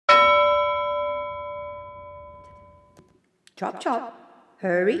Chop, chop.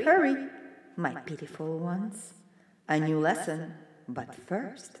 Hurry, hurry, my pitiful ones. A new lesson, but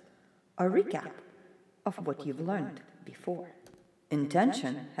first, a recap of what you've learned before.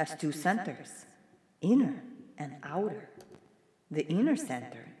 Intention has two centers, inner and outer. The inner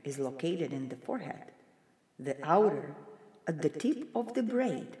center is located in the forehead, the outer at the tip of the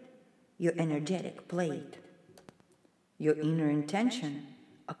braid, your energetic plate. Your inner intention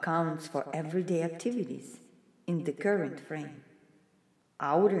accounts for everyday activities in the current frame.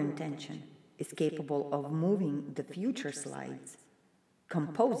 Outer intention is capable of moving the future slides,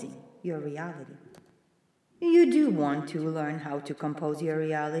 composing your reality. You do want to learn how to compose your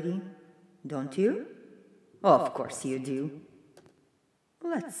reality, don't you? Of course you do.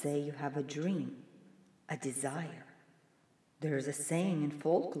 Let's say you have a dream, a desire. There's a saying in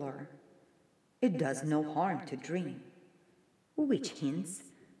folklore, it does no harm to dream, which hints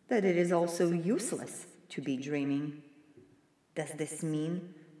that it is also useless to be dreaming. Does this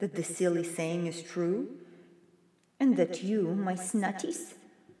mean that the silly saying is true, and that you, my snutties,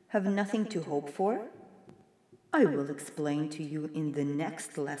 have nothing to hope for? I will explain to you in the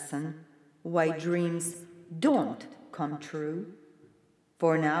next lesson why dreams don't come true.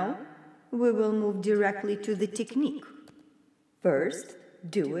 For now, we will move directly to the technique. First,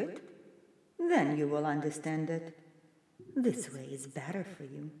 do it, then you will understand it. This way is better for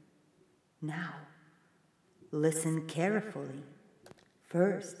you. Now, listen carefully.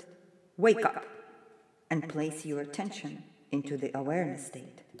 First, wake up and place your attention into the awareness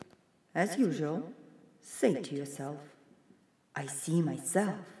state. As usual, say to yourself, I see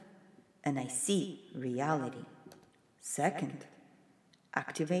myself and I see reality. Second,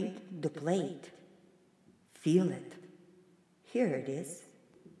 activate the plate. Feel it. Here it is.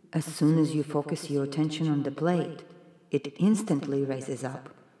 As soon as you focus your attention on the plate, it instantly rises up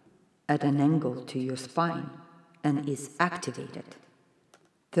at an angle to your spine and is activated.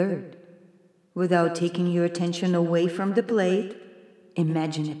 Third, without taking your attention away from the plate,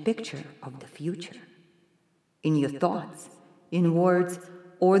 imagine a picture of the future. In your thoughts, in words,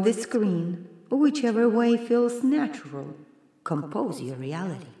 or the screen, whichever way feels natural, compose your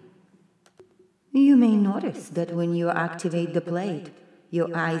reality. You may notice that when you activate the plate,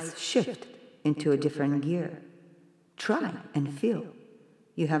 your eyes shift into a different gear. Try and feel.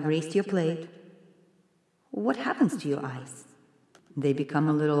 You have raised your plate. What happens to your eyes? They become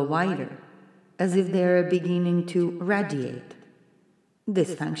a little wider, as if they are beginning to radiate.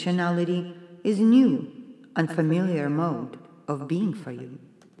 This functionality is new, unfamiliar mode of being for you.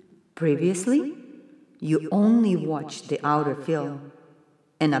 Previously, you only watched the outer film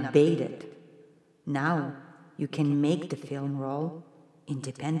and obeyed it. Now, you can make the film roll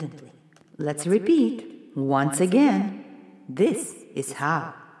independently. Let's repeat once again. This is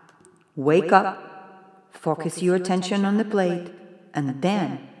how. Wake up, focus your attention on the plate, and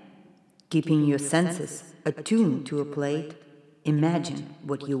then, keeping your senses attuned to a plate, imagine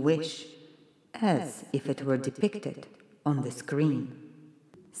what you wish, as if it were depicted on the screen.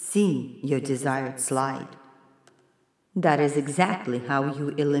 See your desired slide. That is exactly how you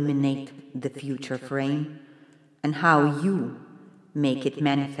eliminate the future frame and how you make it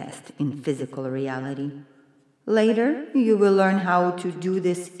manifest in physical reality. Later, you will learn how to do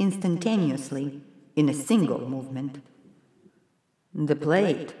this instantaneously in a single movement. The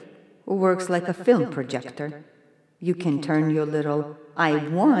plate works like a film projector. You can turn your little I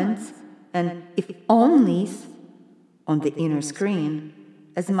wants and if onlys on the inner screen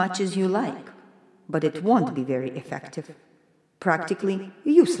as much as you like, but it won't be very effective, practically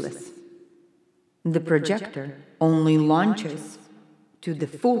useless. The projector only launches to the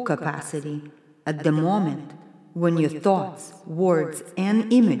full capacity at the moment when your thoughts, words,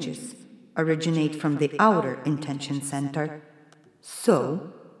 and images originate from the outer intention center.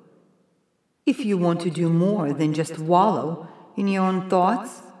 So, if you want to do more than just wallow in your own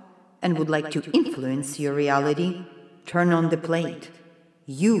thoughts and would like to influence your reality, turn on the plate.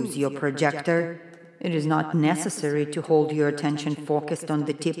 Use your projector. It is not necessary to hold your attention focused on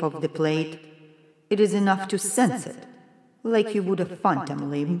the tip of the plate. It is enough to sense it, like you would a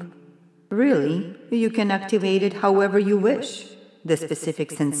phantom limb. Really, you can activate it however you wish. The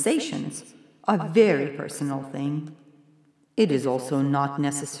specific sensations are a very personal thing. It is also not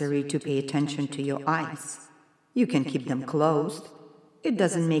necessary to pay attention to your eyes. You can keep them closed. It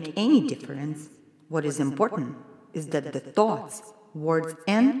doesn't make any difference. What is important is that the thoughts, words,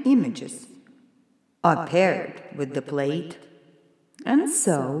 and images are paired with the plate. And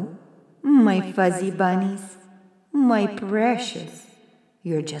so, my fuzzy bunnies, my precious,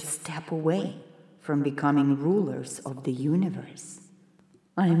 you're just a step away from becoming rulers of the universe.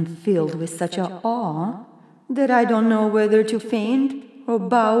 I'm filled with such a awe that I don't know whether to faint or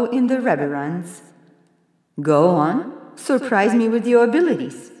bow in the reverence. Go on, surprise me with your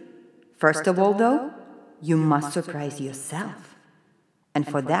abilities. First of all, though, you must surprise yourself. And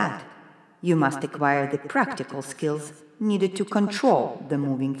for that, you must acquire the practical skills needed to control the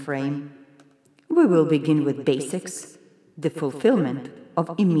moving frame. We will begin with basics, the fulfillment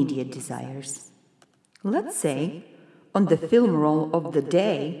of immediate desires. Let's say, on the film roll of the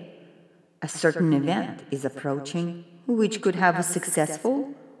day, a certain event is approaching which could have a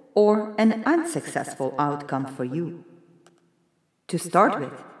successful or an unsuccessful outcome for you. To start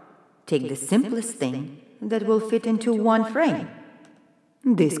with, take the simplest thing that will fit into one frame.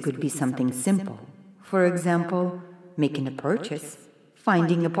 This could be something simple. For example, making a purchase,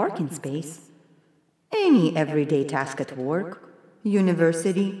 finding a parking space, any everyday task at work,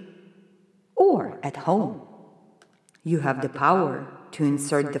 university, or at home. You have the power to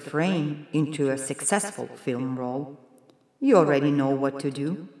insert the frame into a successful film roll. You already know what to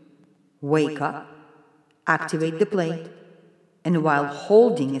do. Wake up, activate the plate, and while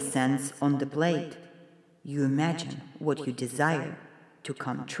holding a sense on the plate, you imagine what you desire to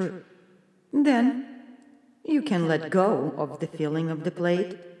come true. Then, you can let go of the feeling of the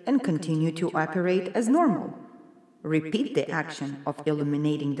plate and continue to operate as normal. Repeat the action of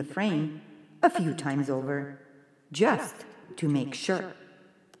illuminating the frame a few times over, just to make sure.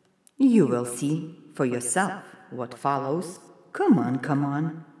 You will see for yourself what follows. Come on, come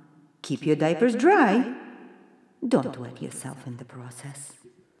on. Keep your diapers dry. Don't wet yourself in the process.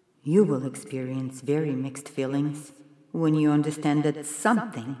 You will experience very mixed feelings when you understand that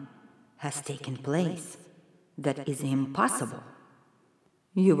something has taken place that is impossible.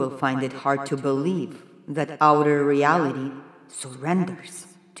 You will find it hard to believe that outer reality surrenders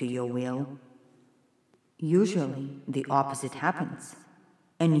to your will. Usually, the opposite happens,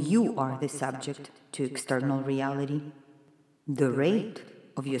 and you are the subject to external reality. The rate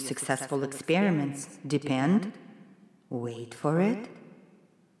of your successful experiments depend, wait for it,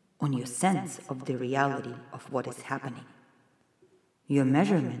 on your sense of the reality of what is happening. Your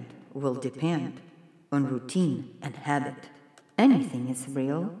measurement will depend on routine and habit. Anything is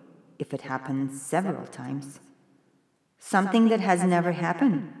real if it happens several times. Something that has never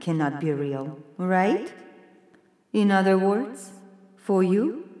happened cannot be real, right? In other words, for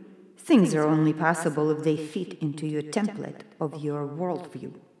you, things are only possible if they fit into your template of your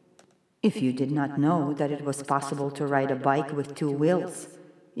worldview. If you did not know that it was possible to ride a bike with two wheels,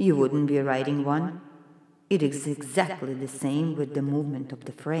 you wouldn't be riding one. It is exactly the same with the movement of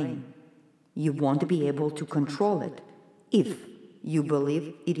the frame. You won't be able to control it if you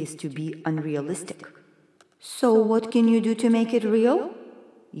believe it is to be unrealistic. So what can you do to make it real?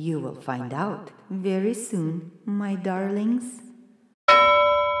 You will find out very soon, my darlings.